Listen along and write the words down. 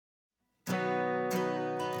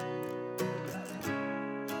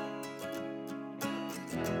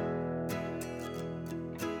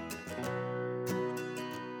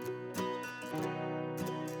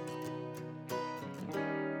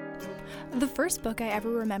The first book I ever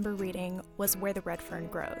remember reading was Where the Red Fern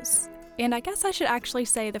Grows. And I guess I should actually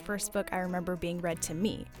say the first book I remember being read to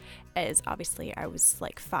me, as obviously I was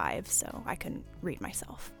like 5, so I couldn't read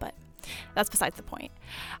myself, but that's besides the point.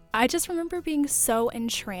 I just remember being so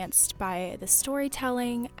entranced by the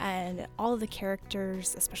storytelling and all of the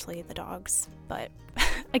characters, especially the dogs, but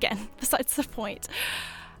again, besides the point.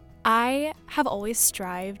 I have always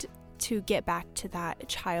strived to get back to that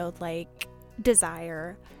childlike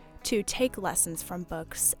desire to take lessons from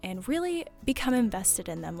books and really become invested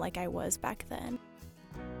in them like I was back then.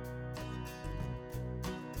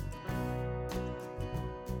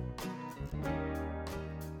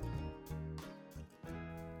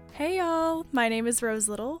 Hey y'all, my name is Rose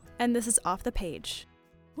Little, and this is Off the Page.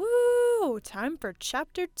 Woo! Time for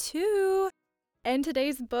chapter 2. And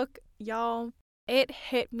today's book, y'all, it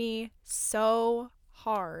hit me so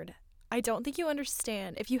hard. I don't think you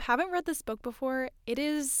understand. If you haven't read this book before, it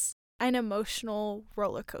is an emotional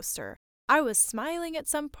roller coaster. I was smiling at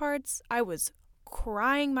some parts. I was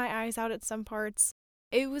crying my eyes out at some parts.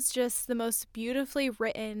 It was just the most beautifully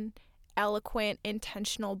written, eloquent,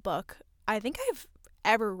 intentional book I think I've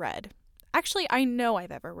ever read. Actually, I know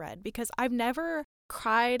I've ever read because I've never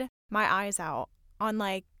cried my eyes out on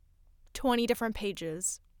like 20 different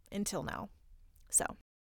pages until now. So,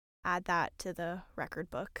 add that to the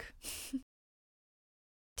record book.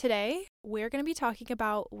 Today, we're going to be talking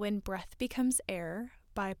about When Breath Becomes Air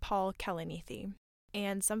by Paul Kalanithi.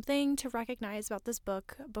 And something to recognize about this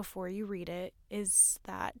book before you read it is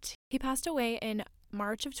that he passed away in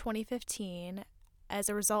March of 2015 as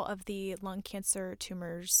a result of the lung cancer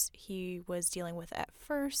tumors he was dealing with at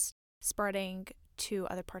first, spreading to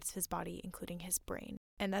other parts of his body, including his brain.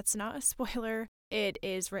 And that's not a spoiler. It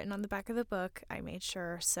is written on the back of the book. I made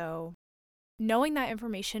sure. So knowing that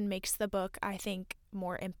information makes the book, I think,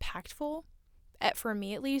 more impactful, for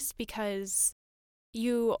me at least, because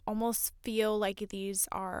you almost feel like these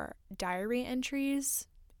are diary entries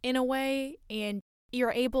in a way, and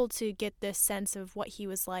you're able to get this sense of what he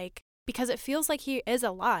was like because it feels like he is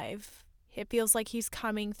alive. It feels like he's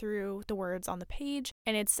coming through the words on the page,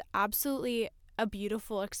 and it's absolutely a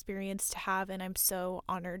beautiful experience to have, and I'm so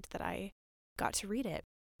honored that I got to read it.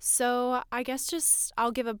 So I guess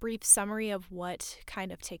I'll give a brief summary of what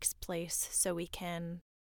kind of takes place so we can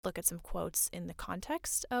look at some quotes in the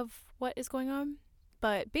context of what is going on.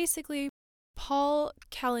 But basically, Paul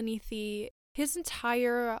Kalanithi, his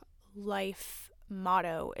entire life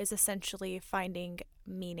motto is essentially finding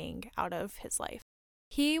meaning out of his life.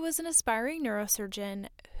 He was an aspiring neurosurgeon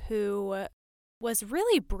who was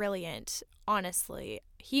really brilliant, honestly.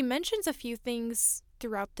 He mentions a few things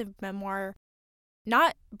throughout the memoir,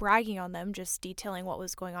 not bragging on them, just detailing what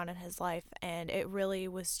was going on in his life. And it really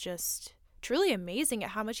was just truly amazing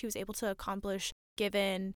at how much he was able to accomplish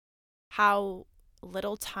given how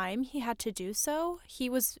little time he had to do so. He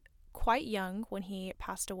was quite young when he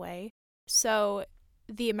passed away. So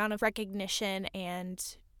the amount of recognition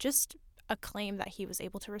and just acclaim that he was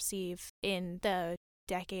able to receive in the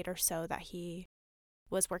decade or so that he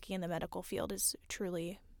was working in the medical field is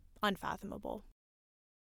truly unfathomable.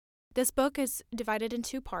 This book is divided in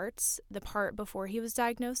 2 parts, the part before he was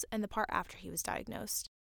diagnosed and the part after he was diagnosed.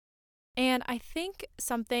 And I think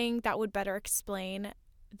something that would better explain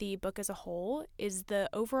the book as a whole is the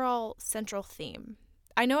overall central theme.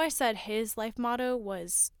 I know I said his life motto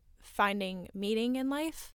was finding meaning in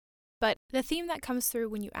life, but the theme that comes through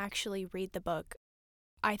when you actually read the book,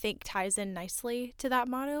 I think ties in nicely to that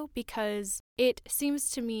motto because it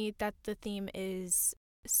seems to me that the theme is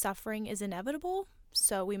suffering is inevitable.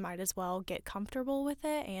 So we might as well get comfortable with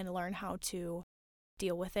it and learn how to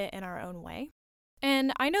deal with it in our own way.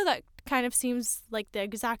 And I know that kind of seems like the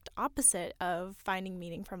exact opposite of finding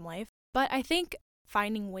meaning from life, but I think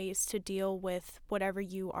finding ways to deal with whatever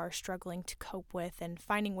you are struggling to cope with and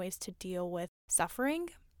finding ways to deal with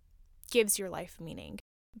suffering gives your life meaning.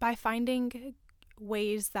 By finding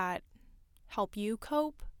ways that help you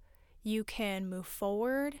cope, you can move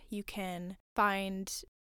forward, you can find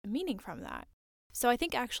meaning from that. So I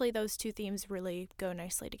think actually those 2 themes really go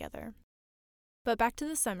nicely together. But back to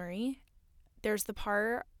the summary, there's the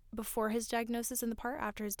part before his diagnosis and the part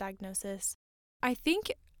after his diagnosis. I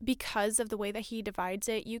think because of the way that he divides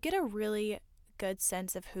it, you get a really good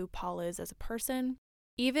sense of who Paul is as a person.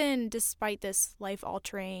 Even despite this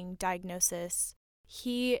life-altering diagnosis,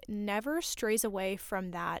 he never strays away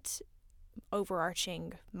from that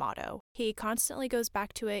overarching motto. He constantly goes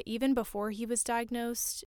back to it even before he was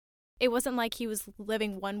diagnosed. It wasn't like he was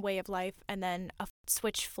living one way of life and then a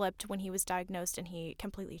switch flipped when he was diagnosed and he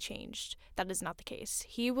completely changed. That is not the case.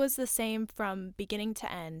 He was the same from beginning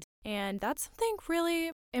to end. And that's something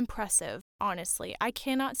really impressive, honestly. I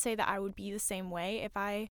cannot say that I would be the same way if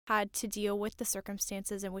I had to deal with the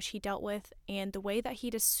circumstances in which he dealt with, and the way that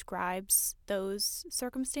he describes those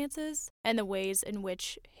circumstances and the ways in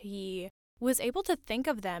which he was able to think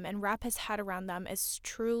of them and wrap his head around them is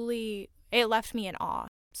truly, it left me in awe.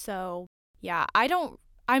 So yeah,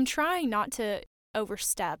 I'm trying not to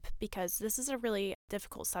overstep because this is a really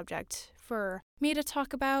difficult subject for me to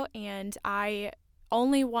talk about, and I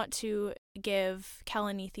only want to give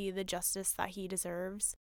Kalanithi the justice that he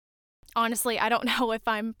deserves. Honestly, I don't know if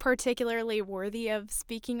I'm particularly worthy of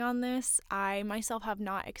speaking on this. I myself have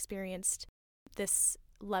not experienced this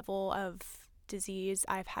level of disease.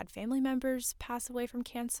 I've had family members pass away from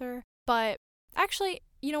cancer, but actually,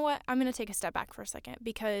 you know what? I'm going to take a step back for a second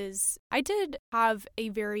because I did have a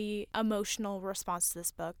very emotional response to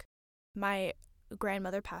this book. My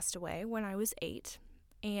grandmother passed away when I was 8.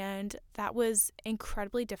 And that was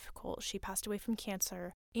incredibly difficult. She passed away from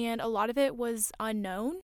cancer, and a lot of it was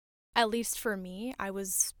unknown, at least for me. I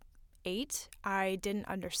was 8. I didn't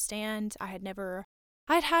understand.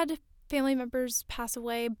 I'd had family members pass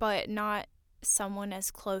away, but not someone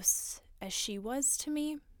as close as she was to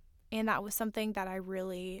me. And that was something that I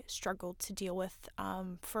really struggled to deal with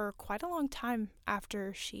for quite a long time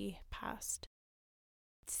after she passed.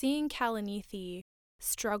 Seeing Kalanithi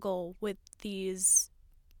struggle with these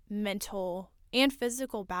mental and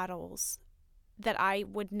physical battles that I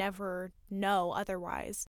would never know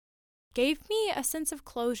otherwise gave me a sense of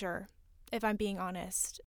closure, if I'm being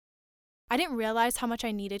honest. I didn't realize how much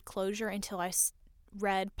I needed closure until I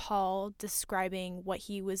read Paul describing what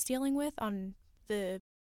he was dealing with on the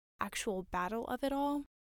actual battle of it all.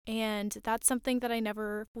 And that's something that I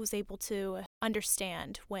never was able to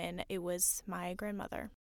understand when it was my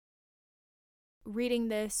grandmother. Reading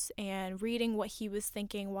this and reading what he was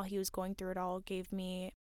thinking while he was going through it all gave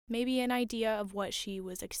me maybe an idea of what she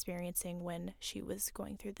was experiencing when she was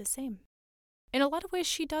going through the same. In a lot of ways,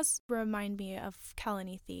 she does remind me of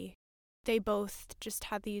Kalanithi. They both just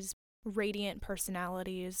had these radiant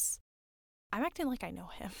personalities. I'm acting like I know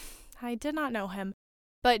him. I did not know him.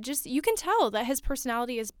 But just, you can tell that his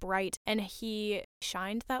personality is bright and he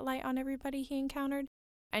shined that light on everybody he encountered,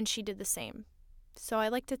 and she did the same. So I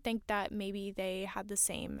like to think that maybe they had the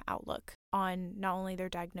same outlook on not only their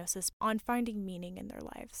diagnosis, on finding meaning in their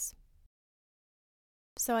lives.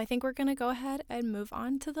 So I think we're going to go ahead and move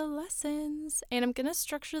on to the lessons. And I'm going to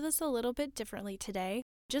structure this a little bit differently today,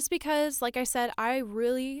 just because, like I said, I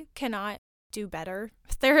really cannot do better.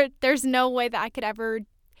 There's no way that I could ever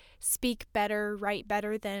speak better, write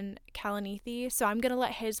better than Kalanithi. So I'm going to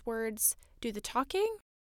let his words do the talking,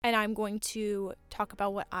 and I'm going to talk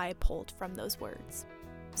about what I pulled from those words.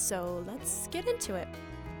 So let's get into it.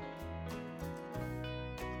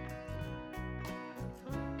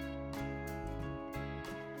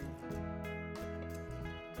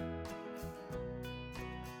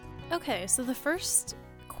 Okay, so the first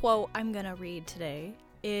quote I'm going to read today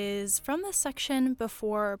is from the section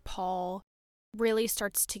before Paul really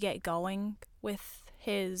starts to get going with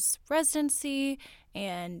his residency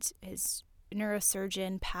and his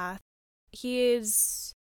neurosurgeon path. He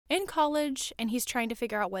is in college and he's trying to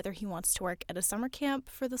figure out whether he wants to work at a summer camp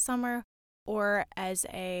for the summer or as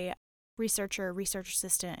a research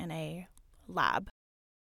assistant in a lab.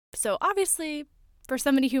 So obviously, for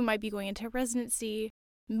somebody who might be going into residency,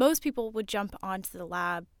 most people would jump onto the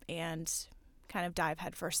lab and kind of dive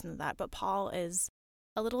headfirst into that. But Paul is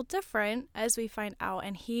a little different, as we find out,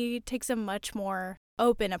 and he takes a much more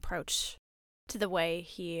open approach to the way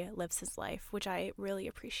he lives his life, which I really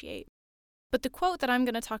appreciate. But the quote that I'm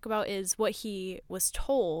going to talk about is what he was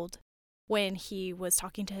told when he was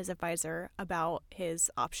talking to his advisor about his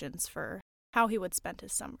options for how he would spend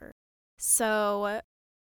his summer. So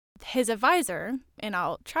his advisor, and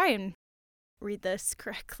I'll try and read this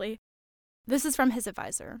correctly. This is from his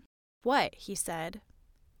advisor. "What," he said,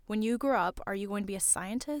 "when you grow up, are you going to be a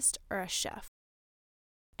scientist or a chef?"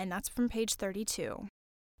 And that's from page 32.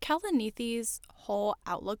 Kalanithi's whole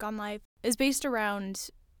outlook on life is based around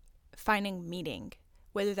finding meaning,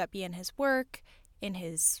 whether that be in his work, in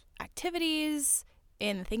his activities,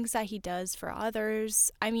 in the things that he does for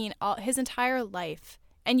others. I mean, his entire life,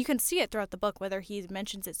 and you can see it throughout the book, whether he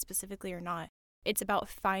mentions it specifically or not. It's about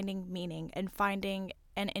finding meaning and finding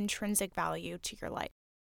an intrinsic value to your life.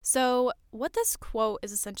 So what this quote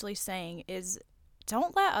is essentially saying is,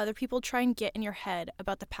 don't let other people try and get in your head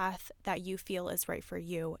about the path that you feel is right for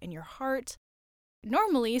you in your heart.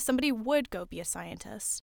 Normally, somebody would go be a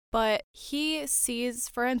scientist, but he sees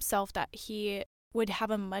for himself that he would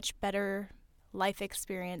have a much better life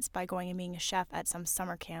experience by going and being a chef at some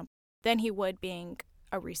summer camp than he would being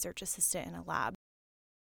a research assistant in a lab.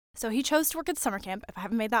 So he chose to work at summer camp, if I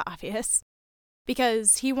haven't made that obvious,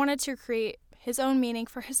 because he wanted to create his own meaning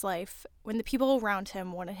for his life when the people around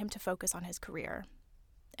him wanted him to focus on his career.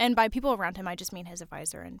 And by people around him, I just mean his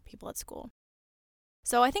advisor and people at school.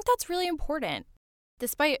 So I think that's really important.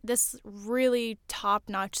 Despite this really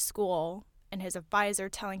top-notch school and his advisor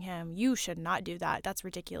telling him, you should not do that, that's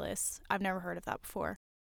ridiculous, I've never heard of that before,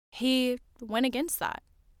 he went against that.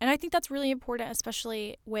 And I think that's really important,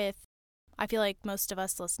 especially with, I feel like most of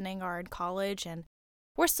us listening are in college and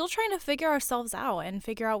we're still trying to figure ourselves out and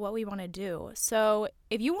figure out what we want to do. So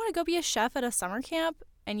if you want to go be a chef at a summer camp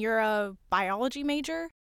and you're a biology major,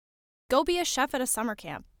 go be a chef at a summer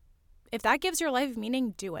camp. If that gives your life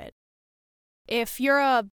meaning, do it. If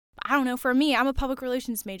you're for me, I'm a public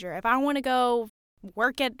relations major. If I want to go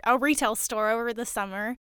work at a retail store over the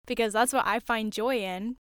summer because that's what I find joy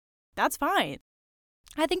in, that's fine.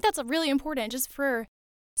 I think that's really important just for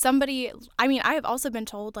somebody. I mean, I have also been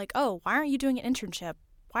told, like, oh, why aren't you doing an internship?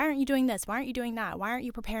 Why aren't you doing this? Why aren't you doing that? Why aren't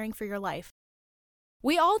you preparing for your life?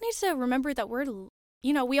 We all need to remember that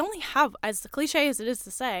we only have, as cliche as it is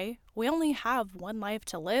to say, we only have one life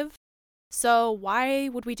to live. So why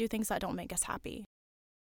would we do things that don't make us happy?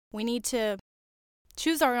 We need to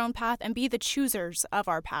choose our own path and be the choosers of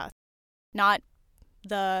our path, not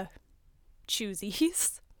the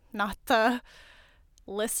choosies, not the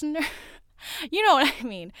listener. You know what I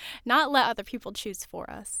mean? Not let other people choose for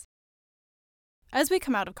us. As we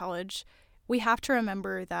come out of college, we have to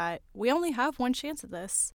remember that we only have one chance at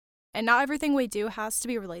this, and not everything we do has to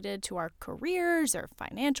be related to our careers or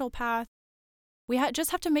financial path. We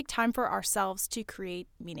just have to make time for ourselves to create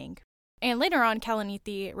meaning. And later on,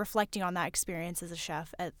 Kalanithi, reflecting on that experience as a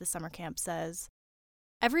chef at the summer camp, says,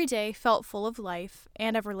 "Every day felt full of life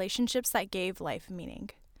and of relationships that gave life meaning."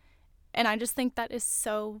 And I just think that is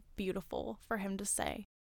so beautiful for him to say,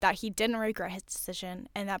 that he didn't regret his decision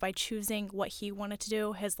and that by choosing what he wanted to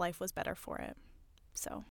do, his life was better for it.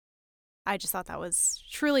 So I just thought that was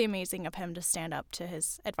truly amazing of him to stand up to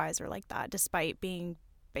his advisor like that, despite being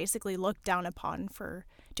basically looked down upon for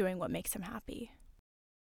doing what makes him happy.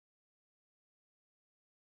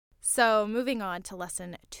 So moving on to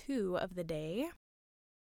lesson 2 of the day.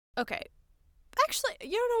 Okay. Actually,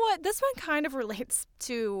 you know what? This one kind of relates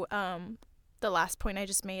to the last point I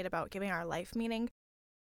just made about giving our life meaning.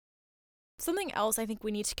 Something else I think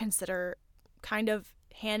we need to consider kind of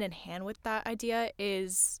hand in hand with that idea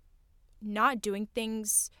is not doing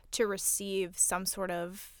things to receive some sort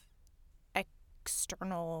of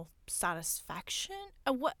external satisfaction.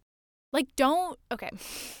 Okay.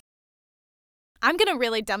 I'm going to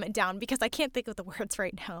really dumb it down because I can't think of the words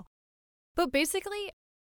right now. But basically,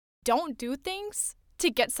 don't do things to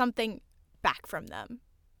get something back from them,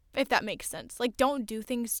 if that makes sense. Like, don't do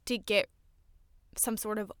things to get some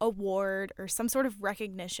sort of award or some sort of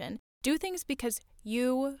recognition. Do things because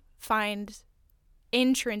you find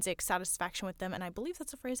intrinsic satisfaction with them. And I believe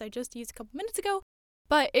that's a phrase I just used a couple minutes ago.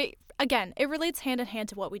 But it relates hand in hand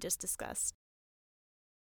to what we just discussed.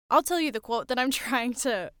 I'll tell you the quote that I'm trying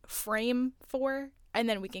to frame for, and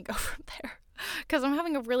then we can go from there. Because I'm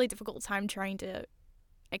having a really difficult time trying to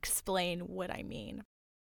explain what I mean.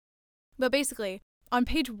 But basically, on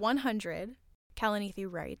page 100, Kalanithi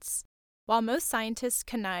writes, "While most scientists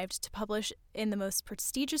connived to publish in the most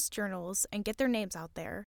prestigious journals and get their names out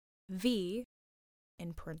there, V,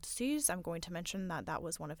 in parentheses, I'm going to mention that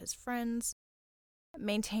was one of his friends,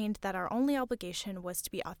 maintained that our only obligation was to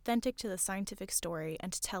be authentic to the scientific story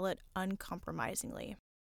and to tell it uncompromisingly."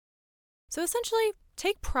 So essentially,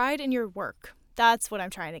 take pride in your work. That's what I'm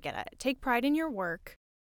trying to get at. Take pride in your work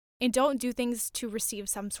and don't do things to receive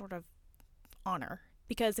some sort of honor.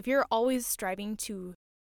 Because if you're always striving to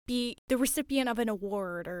be the recipient of an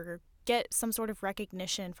award or get some sort of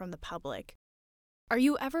recognition from the public, are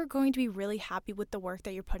you ever going to be really happy with the work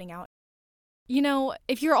that you're putting out? You know,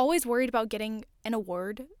 if you're always worried about getting an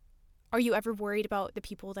award, are you ever worried about the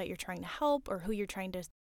people that you're trying to help or who you're trying to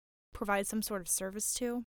provide some sort of service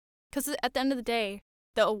to? Because at the end of the day,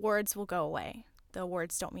 the awards will go away. The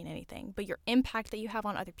awards don't mean anything, but your impact that you have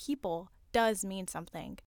on other people does mean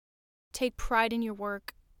something. Take pride in your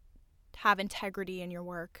work. Have integrity in your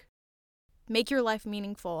work. Make your life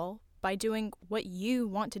meaningful by doing what you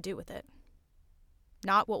want to do with it,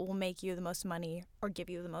 not what will make you the most money or give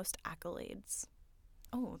you the most accolades.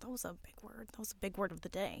 Oh, that was a big word. That was a big word of the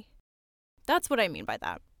day. That's what I mean by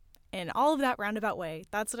that. In all of that roundabout way,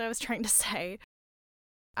 that's what I was trying to say.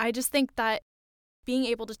 I just think that being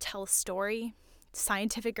able to tell a story,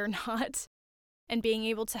 scientific or not, and being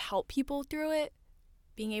able to help people through it,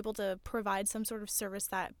 being able to provide some sort of service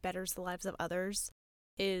that betters the lives of others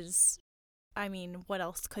is I mean, what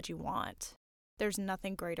else could you want? There's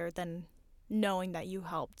nothing greater than knowing that you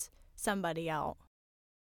helped somebody out.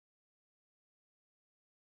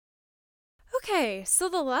 Okay, so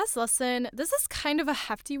the last lesson, this is kind of a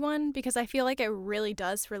hefty one because I feel like it really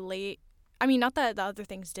does relate. I mean, not that the other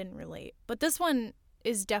things didn't relate, but this one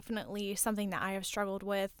is definitely something that I have struggled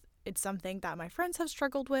with. It's something that my friends have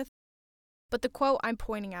struggled with. But the quote I'm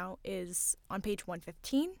pointing out is on page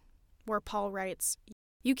 115, where Paul writes,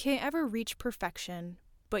 "You can't ever reach perfection,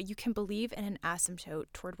 but you can believe in an asymptote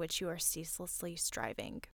toward which you are ceaselessly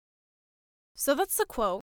striving." So that's the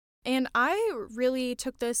quote. And I really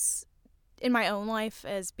took this in my own life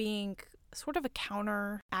as being sort of a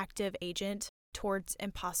counteractive agent towards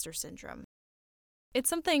imposter syndrome. It's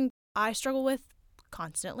something I struggle with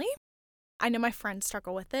constantly. I know my friends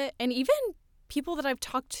struggle with it, and even people that I've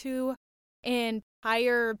talked to in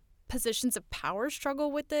higher positions of power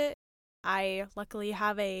struggle with it. I luckily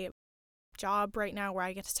have a job right now where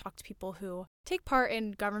I get to talk to people who take part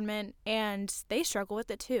in government, and they struggle with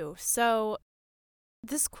it too. So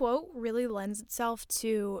this quote really lends itself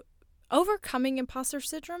to overcoming imposter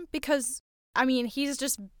syndrome because, I mean, he's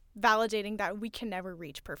just validating that we can never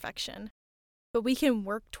reach perfection, but we can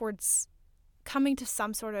work towards coming to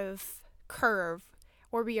some sort of curve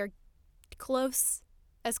where we are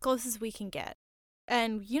as close as we can get.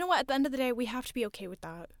 And you know what? At the end of the day, we have to be okay with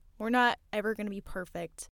that. We're not ever going to be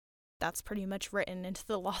perfect. That's pretty much written into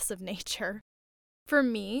the laws of nature. For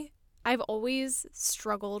me, I've always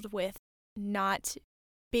struggled with not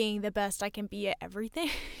being the best I can be at everything.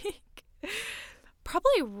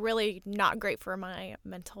 Probably really not great for my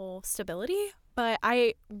mental stability, but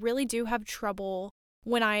I really do have trouble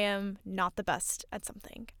when I am not the best at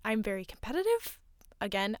something. I'm very competitive.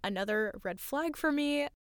 Again, another red flag for me.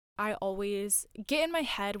 I always get in my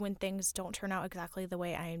head when things don't turn out exactly the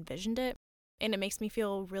way I envisioned it, and it makes me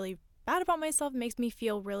feel really bad about myself. It makes me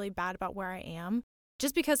feel really bad about where I am,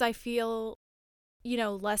 just because I feel,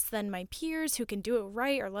 less than my peers who can do it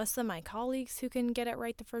right, or less than my colleagues who can get it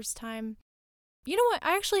right the first time. You know what?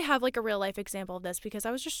 I actually have like a real life example of this because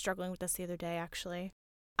I was just struggling with this the other day, actually.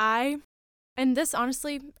 And this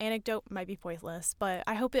honestly, anecdote might be pointless, but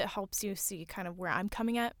I hope it helps you see kind of where I'm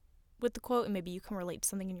coming at with the quote, and maybe you can relate to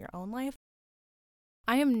something in your own life.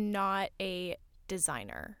 I am not a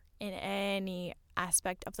designer in any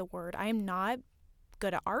aspect of the word. I am not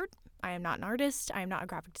good at art. I am not an artist. I am not a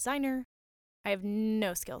graphic designer. I have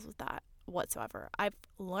no skills with that whatsoever. I've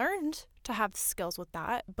learned to have skills with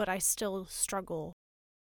that, but I still struggle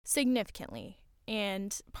significantly.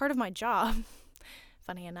 And part of my job,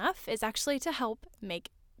 funny enough, is actually to help make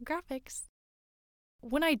graphics.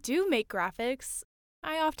 When I do make graphics,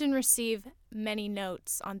 I often receive many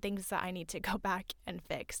notes on things that I need to go back and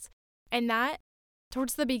fix. And that,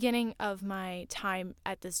 towards the beginning of my time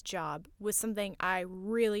at this job, was something I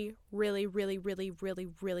really, really, really, really, really,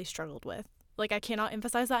 really struggled with. Like, I cannot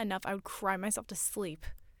emphasize that enough. I would cry myself to sleep,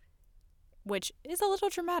 which is a little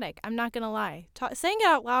dramatic. I'm not going to lie. Saying it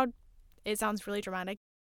out loud, it sounds really dramatic.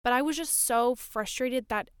 But I was just so frustrated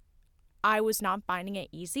that I was not finding it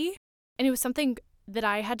easy. And it was something that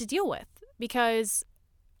I had to deal with because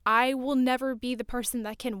I will never be the person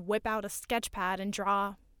that can whip out a sketch pad and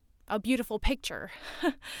draw a beautiful picture.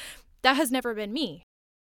 That has never been me.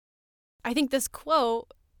 I think this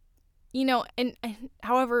quote, and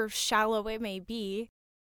however shallow it may be,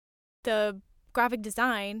 the graphic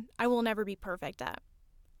design, I will never be perfect at.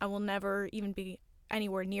 I will never even be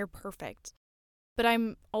anywhere near perfect. But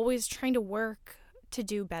I'm always trying to work to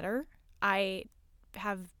do better. I've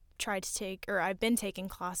been taking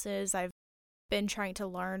classes. I've been trying to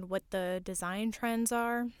learn what the design trends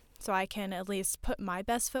are so I can at least put my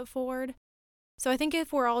best foot forward. So I think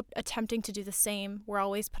if we're all attempting to do the same, we're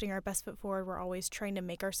always putting our best foot forward, we're always trying to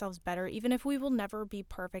make ourselves better, even if we will never be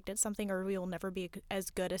perfect at something or we will never be as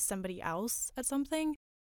good as somebody else at something.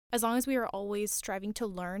 As long as we are always striving to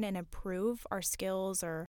learn and improve our skills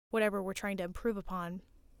or whatever we're trying to improve upon,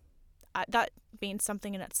 that means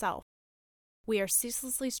something in itself. We are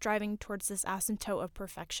ceaselessly striving towards this asymptote of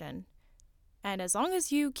perfection. And as long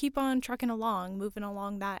as you keep on trucking along, moving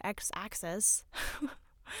along that x-axis,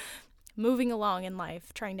 moving along in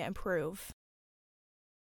life, trying to improve.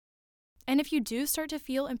 And if you do start to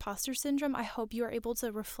feel imposter syndrome, I hope you are able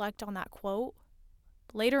to reflect on that quote.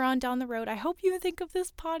 Later on down the road, I hope you think of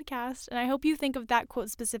this podcast, and I hope you think of that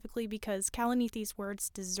quote specifically because Kalanithi's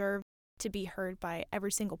words deserve to be heard by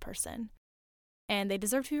every single person. And they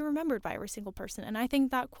deserve to be remembered by every single person. And I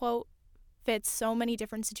think that quote fits so many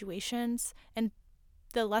different situations, and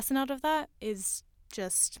the lesson out of that is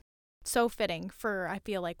just so fitting for, I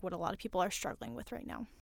feel like, what a lot of people are struggling with right now.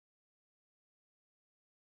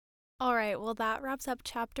 All right, well, that wraps up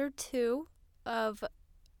chapter 2 of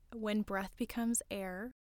When Breath Becomes Air.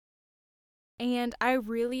 And I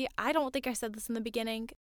don't think I said this in the beginning.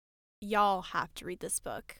 Y'all have to read this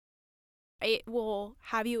book. It will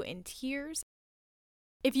have you in tears.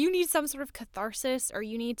 If you need some sort of catharsis or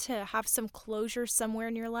you need to have some closure somewhere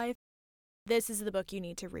in your life, this is the book you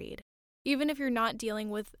need to read. Even if you're not dealing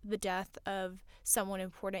with the death of someone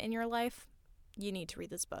important in your life, you need to read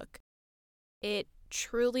this book. It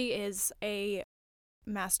truly is a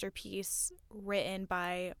masterpiece written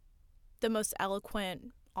by the most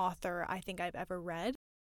eloquent author I think I've ever read.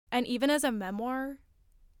 And even as a memoir,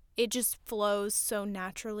 it just flows so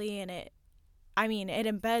naturally, and it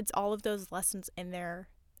embeds all of those lessons in there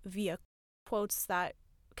via quotes that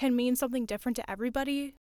can mean something different to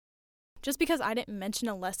everybody. Just because I didn't mention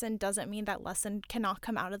a lesson doesn't mean that lesson cannot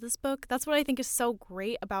come out of this book. That's what I think is so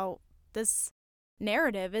great about this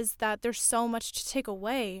narrative, is that there's so much to take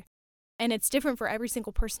away, and it's different for every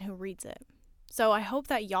single person who reads it. So I hope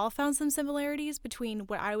that y'all found some similarities between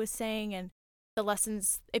what I was saying and the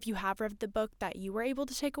lessons, if you have read the book, that you were able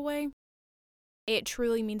to take away. It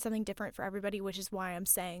truly means something different for everybody, which is why I'm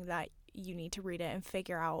saying that you need to read it and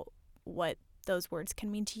figure out what those words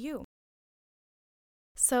can mean to you.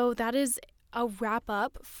 So that is a wrap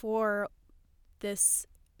up for this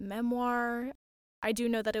memoir. I do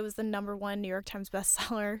know that it was the #1 New York Times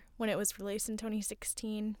bestseller when it was released in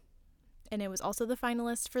 2016. And it was also the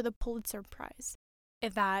finalist for the Pulitzer Prize.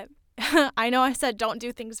 If that, I know I said don't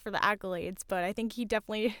do things for the accolades, but I think he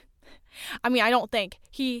definitely,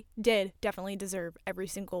 he did definitely deserve every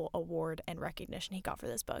single award and recognition he got for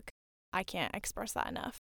this book. I can't express that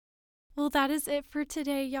enough. Well, that is it for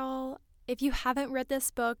today, y'all. If you haven't read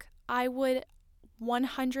this book, I would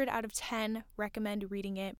 100 out of 10 recommend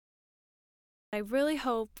reading it. I really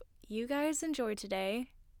hope you guys enjoyed today.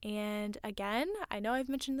 And again, I know I've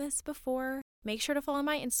mentioned this before. Make sure to follow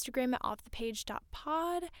my Instagram at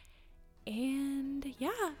offthepage.pod. And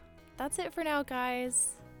yeah, that's it for now,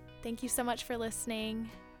 guys. Thank you so much for listening,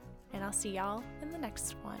 and I'll see y'all in the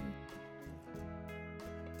next one.